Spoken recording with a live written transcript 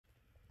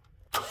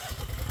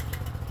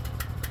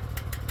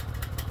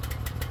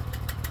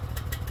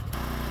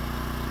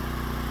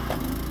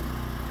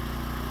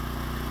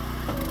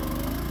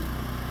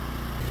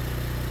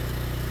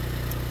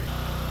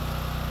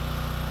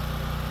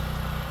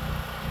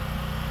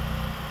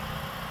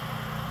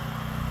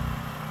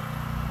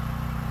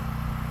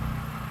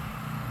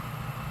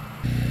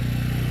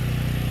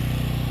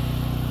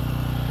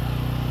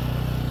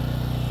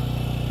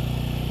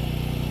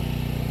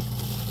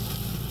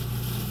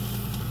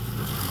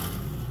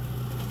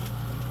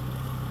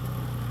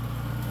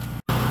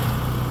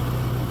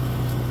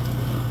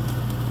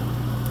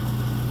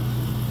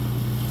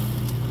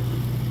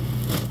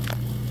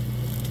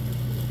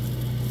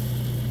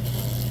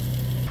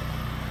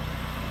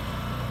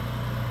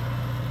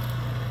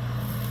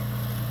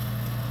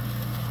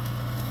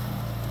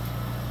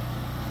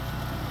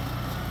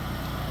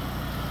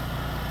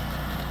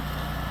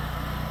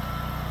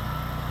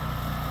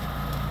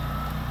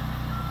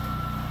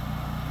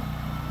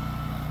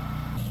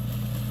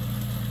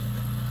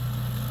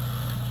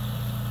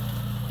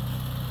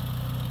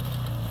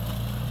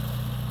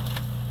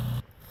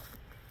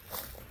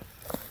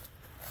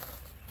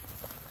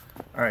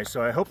All right,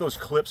 so I hope those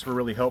clips were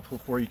really helpful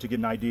for you to get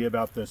an idea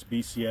about this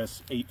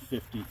BCS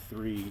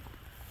 853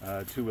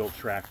 two-wheel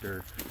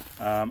tractor.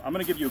 I'm going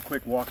to give you a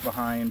quick walk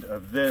behind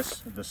of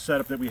this, the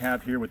setup that we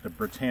have here with the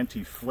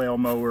Bittante Flail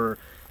mower,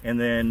 and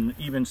then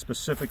even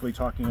specifically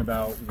talking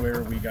about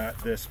where we got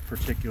this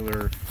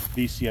particular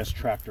BCS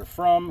tractor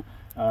from,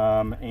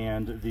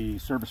 and the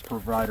service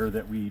provider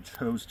that we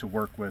chose to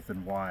work with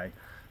and why.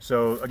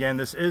 So again,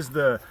 this is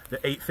the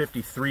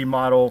 853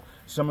 model.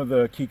 Some of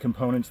the key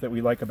components that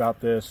we like about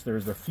this,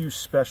 there's a few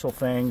special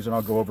things, and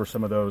I'll go over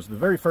some of those. The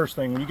very first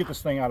thing, when you get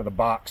this thing out of the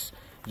box,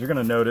 you're going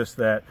to notice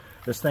that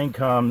this thing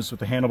comes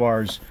with the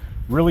handlebars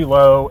really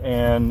low,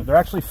 and they're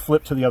actually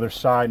flipped to the other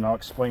side, and I'll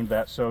explain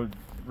that. So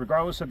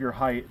regardless of your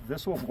height,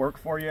 this will work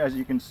for you, as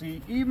you can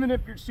see, even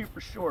if you're super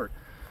short.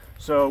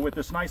 So with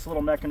this nice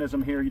little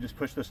mechanism here, you just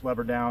push this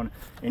lever down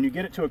and you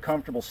get it to a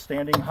comfortable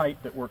standing height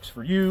that works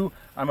for you.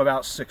 I'm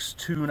about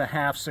 6'2 and a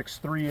half,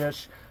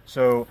 6'3-ish.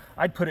 So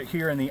I'd put it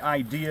here, and the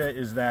idea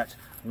is that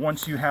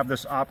once you have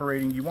this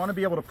operating, you want to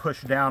be able to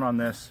push down on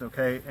this,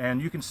 okay?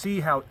 And you can see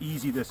how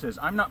easy this is.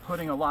 I'm not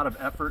putting a lot of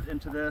effort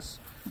into this.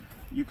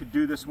 You could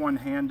do this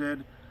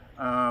one-handed.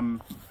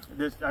 I'm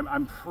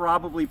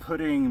probably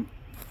putting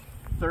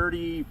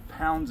 30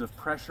 pounds of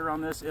pressure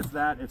on this, if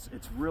that.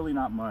 It's really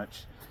not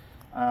much.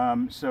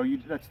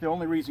 That's the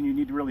only reason you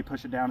need to really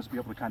push it down, is to be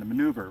able to kind of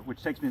maneuver,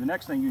 which takes me to the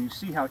next thing. You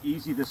see how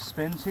easy this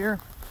spins here?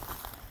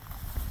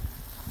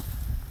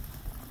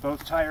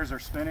 Both tires are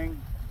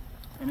spinning,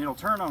 and it'll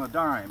turn on a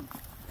dime.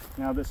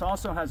 Now this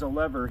also has a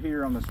lever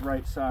here on this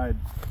right side,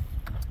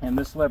 and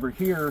this lever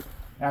here,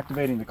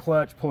 activating the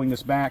clutch, pulling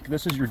this back,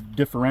 this is your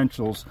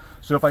differentials.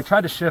 So if I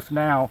try to shift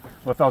now,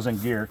 well, if I was in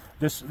gear,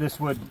 this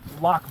would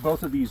lock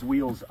both of these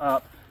wheels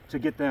up to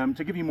get them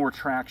to give you more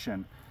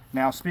traction.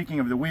 Now, speaking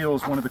of the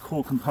wheels, one of the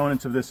cool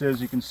components of this is,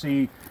 you can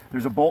see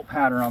there's a bolt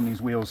pattern on these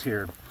wheels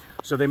here.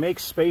 So they make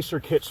spacer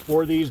kits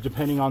for these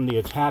depending on the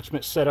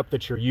attachment setup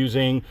that you're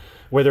using,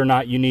 whether or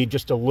not you need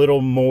just a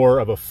little more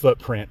of a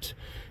footprint.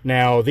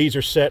 Now, these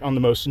are set on the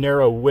most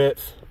narrow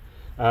width.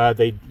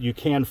 You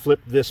can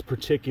flip this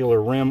particular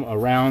rim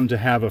around to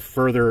have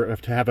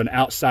an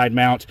outside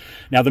mount.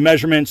 Now the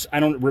measurements,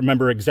 I don't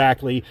remember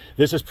exactly.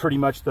 This is pretty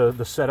much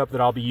the setup that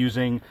I'll be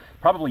using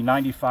probably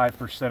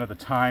 95% of the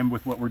time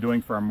with what we're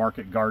doing for our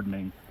market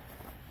gardening.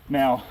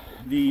 Now,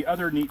 the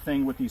other neat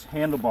thing with these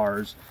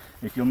handlebars,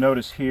 if you'll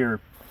notice here,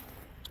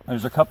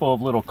 there's a couple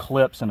of little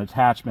clips and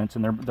attachments,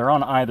 and they're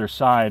on either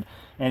side.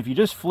 And if you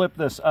just flip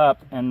this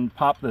up and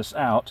pop this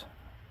out,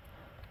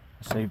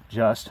 say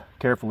just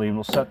carefully, and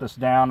we'll set this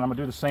down. I'm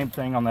gonna do the same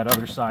thing on that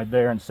other side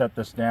there and set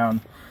this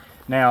down.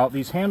 Now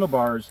these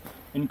handlebars,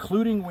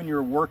 including when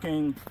you're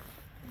working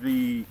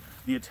the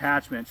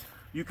attachments,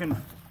 you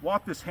can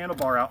walk this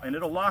handlebar out and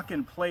it'll lock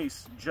in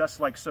place just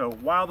like so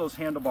while those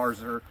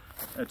handlebars are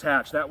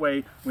attached. That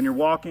way when you're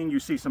walking, you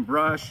see some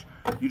brush,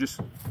 you just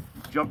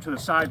jump to the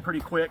side pretty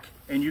quick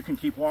and you can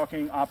keep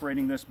walking,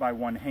 operating this by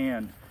one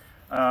hand.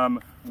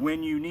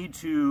 When you need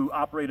to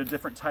operate a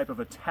different type of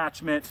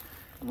attachment,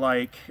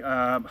 like,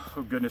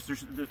 oh goodness,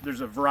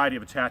 there's a variety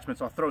of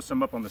attachments. I'll throw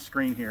some up on the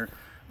screen here.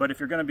 But if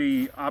you're going to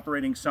be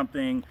operating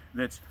something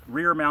that's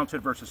rear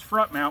mounted versus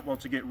front mount, well,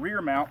 to get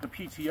rear mount, the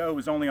PTO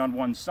is only on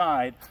one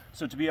side.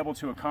 So to be able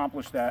to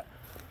accomplish that,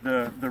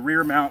 the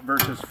rear mount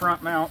versus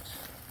front mount,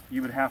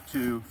 you would have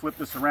to flip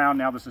this around.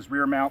 Now this is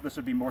rear mount. This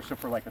would be more so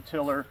for like a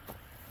tiller.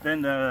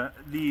 Then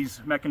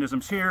these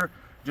mechanisms here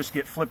just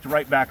get flipped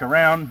right back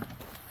around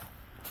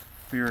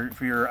for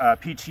your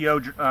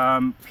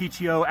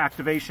PTO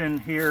activation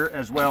here,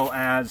 as well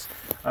as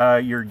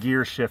your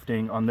gear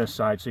shifting on this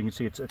side. So you can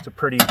see it's a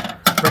pretty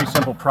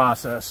simple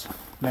process.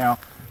 Now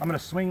I'm going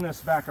to swing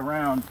this back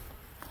around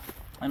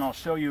and I'll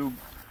show you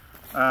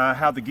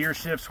how the gear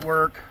shifts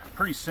work.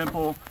 Pretty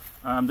simple.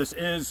 This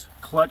is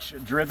clutch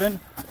driven,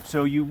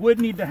 so you would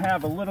need to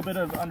have a little bit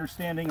of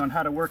understanding on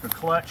how to work a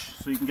clutch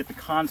so you can get the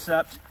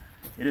concept.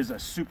 It is a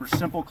super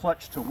simple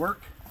clutch to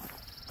work,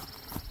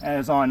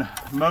 as on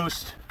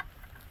most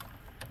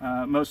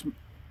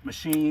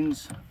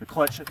machines. The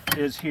clutch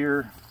is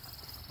here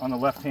on the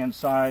left hand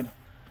side.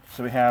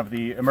 So we have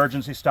the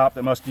emergency stop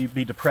that must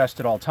be depressed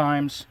at all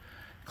times.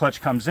 Clutch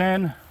comes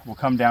in, will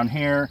come down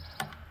here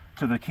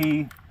to the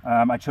key.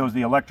 I chose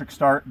the electric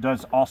start.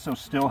 Does also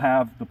still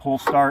have the pull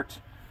start.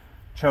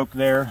 Choke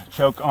there,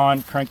 choke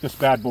on, crank this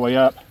bad boy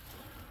up.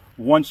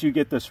 Once you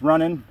get this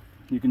running,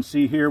 you can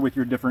see here with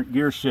your different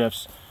gear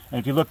shifts. And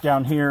if you look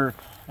down here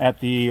at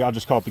the, I'll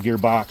just call it the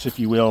gearbox, if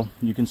you will,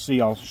 you can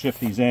see, I'll shift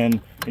these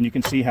in, and you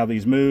can see how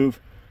these move.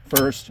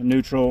 First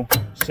neutral,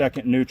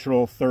 second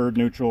neutral, third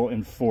neutral,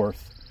 and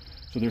fourth.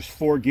 So there's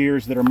 4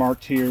 gears that are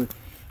marked here.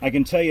 I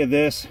can tell you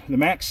this, the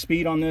max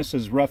speed on this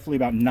is roughly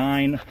about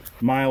 9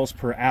 miles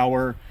per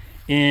hour.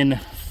 In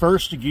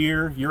first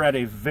gear, you're at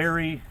a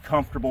very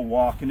comfortable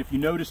walk. And if you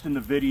noticed in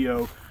the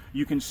video,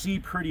 you can see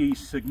pretty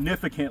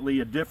significantly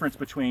a difference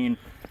between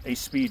a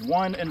speed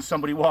 1 and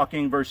somebody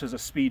walking versus a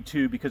speed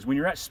 2, because when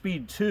you're at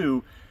speed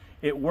 2,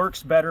 it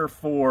works better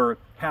for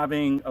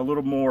having a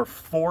little more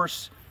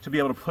force to be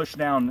able to push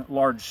down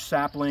large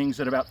saplings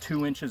at about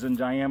 2 inches in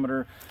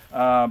diameter.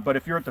 But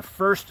if you're at the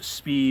first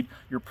speed,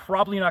 you're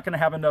probably not going to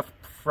have enough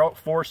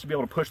force to be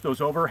able to push those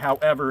over.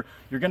 However,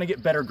 you're going to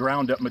get better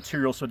ground up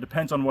material, so it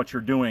depends on what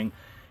you're doing.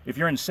 If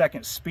you're in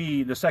second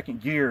speed, the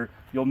second gear,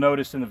 you'll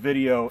notice in the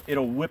video,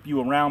 it'll whip you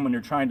around when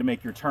you're trying to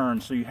make your turn.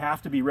 So you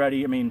have to be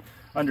ready. I mean,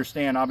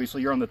 understand,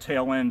 obviously you're on the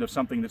tail end of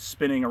something that's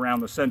spinning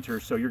around the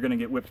center, so you're going to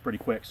get whipped pretty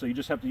quick. So you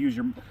just have to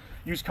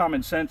use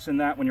common sense in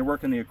that when you're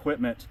working the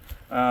equipment.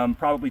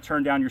 Probably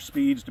turn down your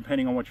speeds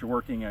depending on what you're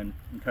working in,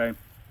 okay?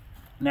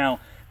 Now,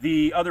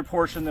 the other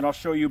portion that I'll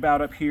show you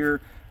about up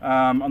here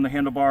on the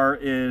handlebar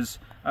is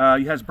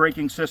it has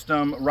braking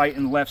system right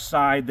and left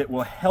side that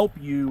will help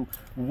you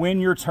when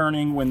you're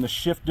turning when the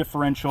shift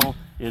differential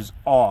is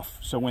off.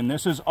 So when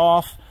this is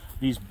off,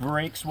 these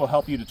brakes will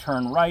help you to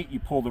turn right. You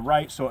pull the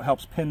right, so it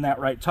helps pin that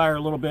right tire a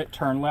little bit.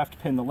 Turn left,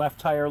 pin the left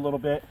tire a little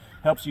bit.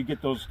 Helps you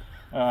get those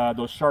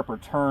sharper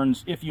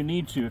turns if you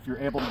need to. If you're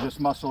able to just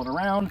muscle it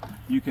around,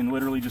 you can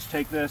literally just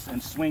take this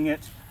and swing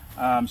it.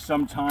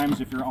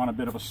 Sometimes if you're on a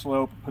bit of a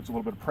slope, it puts a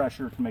little bit of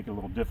pressure to make it a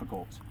little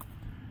difficult.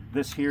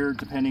 This here,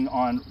 depending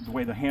on the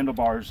way the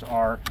handlebars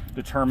are,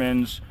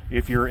 determines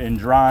if you're in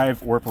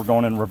drive or if we're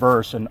going in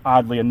reverse. And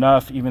oddly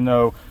enough, even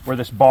though where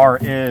this bar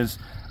is,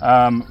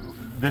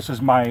 this is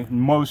my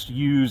most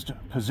used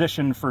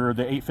position for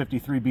the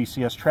 853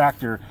 BCS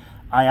tractor,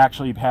 I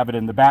actually have it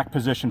in the back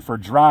position for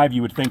drive.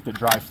 You would think that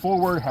drive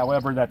forward,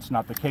 however, that's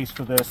not the case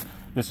for this.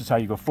 This is how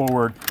you go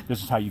forward,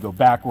 this is how you go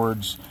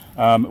backwards.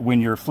 When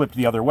you're flipped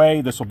the other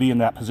way, this will be in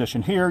that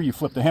position here. You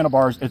flip the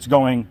handlebars, it's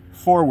going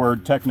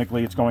forward.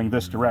 Technically, it's going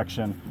this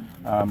direction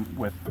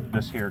with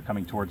this here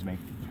coming towards me.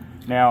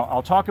 Now,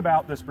 I'll talk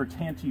about this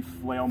Bittante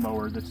flail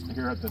mower that's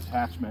here at the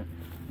attachment.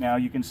 Now,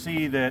 you can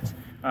see that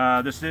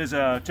this is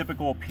a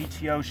typical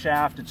PTO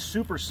shaft. It's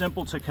super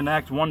simple to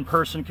connect. One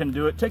person can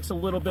do it. Takes a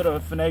little bit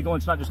of finagle.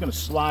 It's not just going to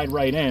slide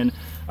right in.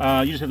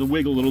 You just have to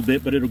wiggle a little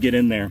bit, but it'll get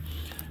in there.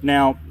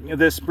 Now,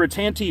 this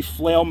Bittante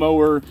flail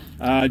mower,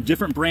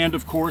 different brand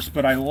of course,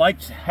 but I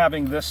liked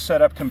having this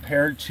setup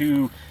compared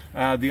to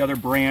the other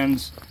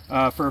brands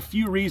for a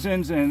few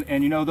reasons,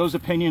 and you know, those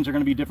opinions are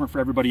going to be different for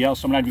everybody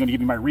else, so I'm not even going to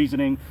give you my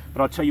reasoning,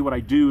 but I'll tell you what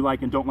I do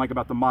like and don't like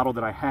about the model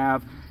that I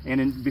have.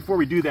 And before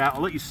we do that,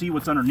 I'll let you see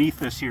what's underneath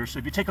this here. So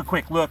if you take a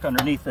quick look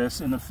underneath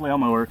this in the flail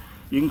mower,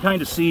 you can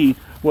kind of see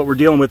what we're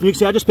dealing with. You can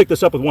see I just picked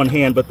this up with one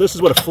hand, but this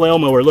is what a flail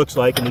mower looks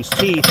like. And these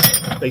teeth,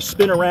 they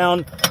spin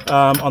around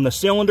on the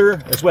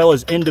cylinder as well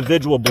as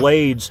individual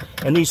blades.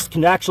 And these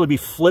can actually be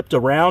flipped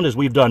around, as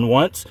we've done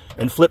once,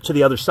 and flipped to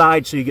the other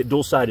side so you get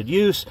dual-sided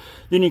use.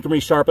 Then you can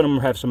resharpen them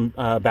or have some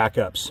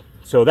backups.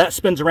 So that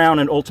spins around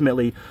and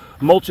ultimately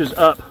mulches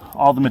up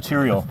all the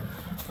material.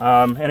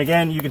 And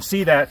again, you can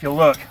see that if you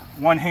look,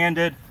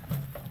 one-handed,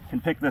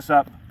 can pick this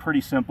up, pretty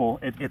simple.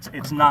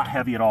 It's not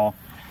heavy at all.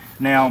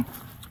 Now,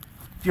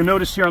 if you'll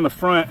notice here on the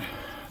front,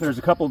 there's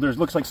a couple,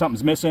 looks like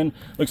something's missing.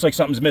 Looks like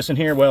something's missing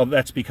here. Well,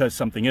 that's because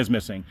something is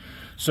missing.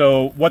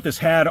 So what this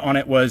had on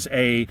it was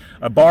a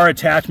bar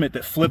attachment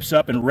that flips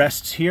up and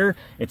rests here.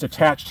 It's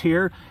attached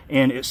here,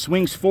 and it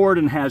swings forward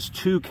and has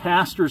two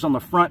casters on the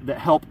front that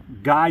help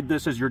guide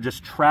this as you're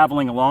just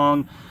traveling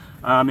along.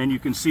 And you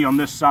can see on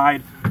this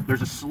side,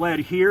 there's a sled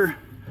here.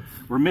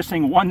 We're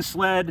missing one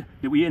sled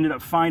that we ended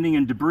up finding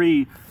in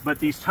debris, but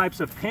these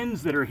types of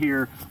pins that are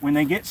here, when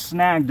they get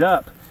snagged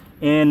up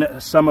in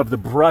some of the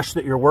brush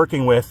that you're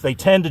working with, they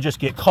tend to just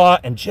get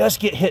caught and just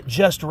get hit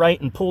just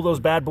right and pull those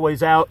bad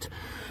boys out.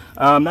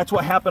 That's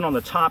what happened on the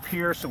top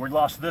here, so we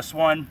lost this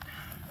one.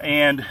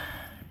 And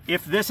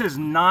if this is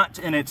not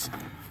in its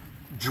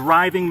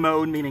driving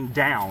mode, meaning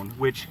down,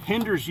 which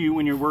hinders you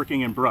when you're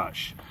working in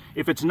brush,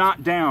 if it's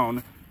not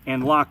down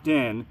and locked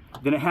in,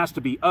 then it has to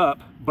be up,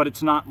 but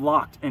it's not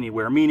locked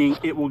anywhere, meaning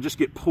it will just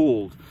get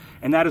pulled.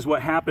 And that is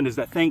what happened, is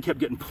that thing kept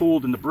getting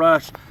pulled in the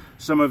brush.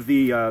 Some of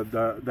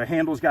the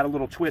handles got a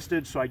little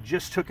twisted, so I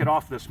just took it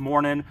off this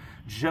morning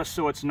just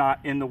so it's not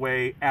in the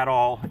way at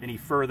all any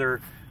further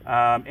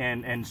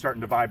and starting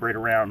to vibrate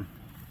around.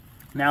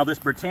 Now this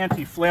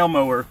Bittante flail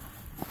mower,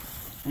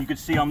 you can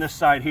see on this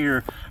side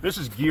here, this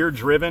is gear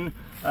driven.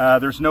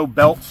 There's no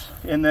belts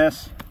in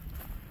this.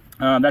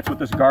 That's what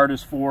this guard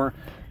is for.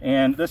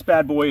 And this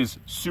bad boy is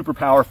super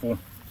powerful.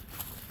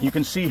 You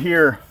can see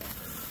here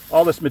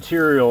all this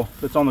material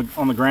that's on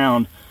the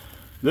ground.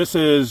 This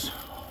is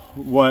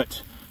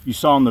what you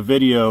saw in the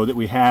video that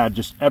we had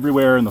just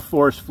everywhere in the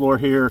forest floor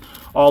here,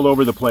 all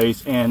over the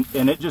place, and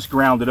it just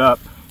ground it up.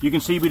 You can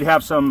see we'd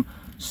have some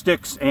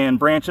sticks and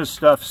branches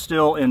stuff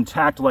still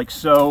intact like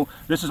so.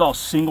 This is all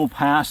single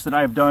pass that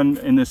I've done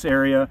in this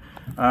area.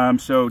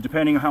 So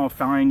depending on how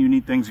fine you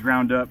need things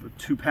ground up,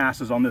 2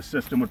 passes on this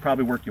system would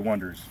probably work you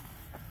wonders.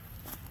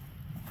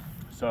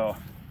 So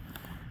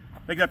I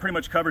think that pretty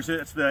much covers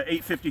it. It's the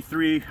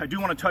 853. I do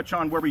want to touch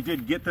on where we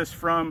did get this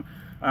from.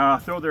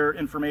 Throw their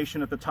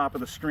information at the top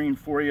of the screen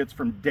for you. It's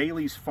from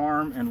Daileys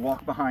Farm and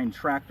Walk Behind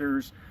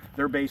Tractors.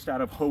 They're based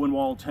out of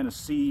Hohenwald,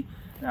 Tennessee.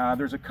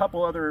 There's a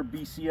couple other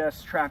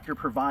BCS tractor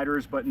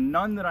providers, but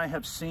none that I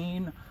have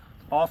seen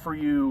offer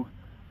you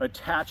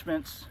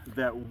attachments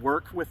that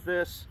work with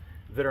this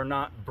that are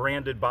not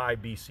branded by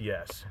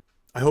BCS.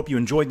 I hope you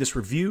enjoyed this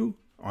review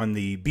on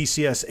the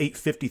BCS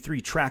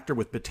 853 tractor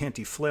with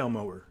Bittante flail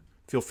mower.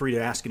 Feel free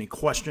to ask any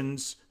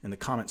questions in the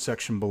comment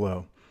section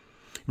below.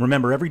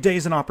 Remember, every day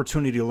is an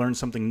opportunity to learn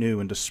something new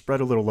and to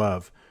spread a little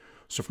love.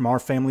 So from our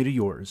family to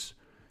yours,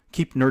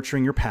 keep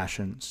nurturing your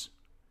passions,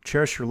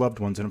 cherish your loved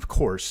ones, and of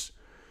course,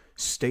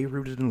 stay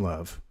rooted in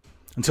love.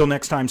 Until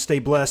next time, stay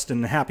blessed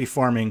and happy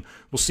farming.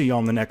 We'll see you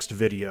on the next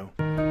video.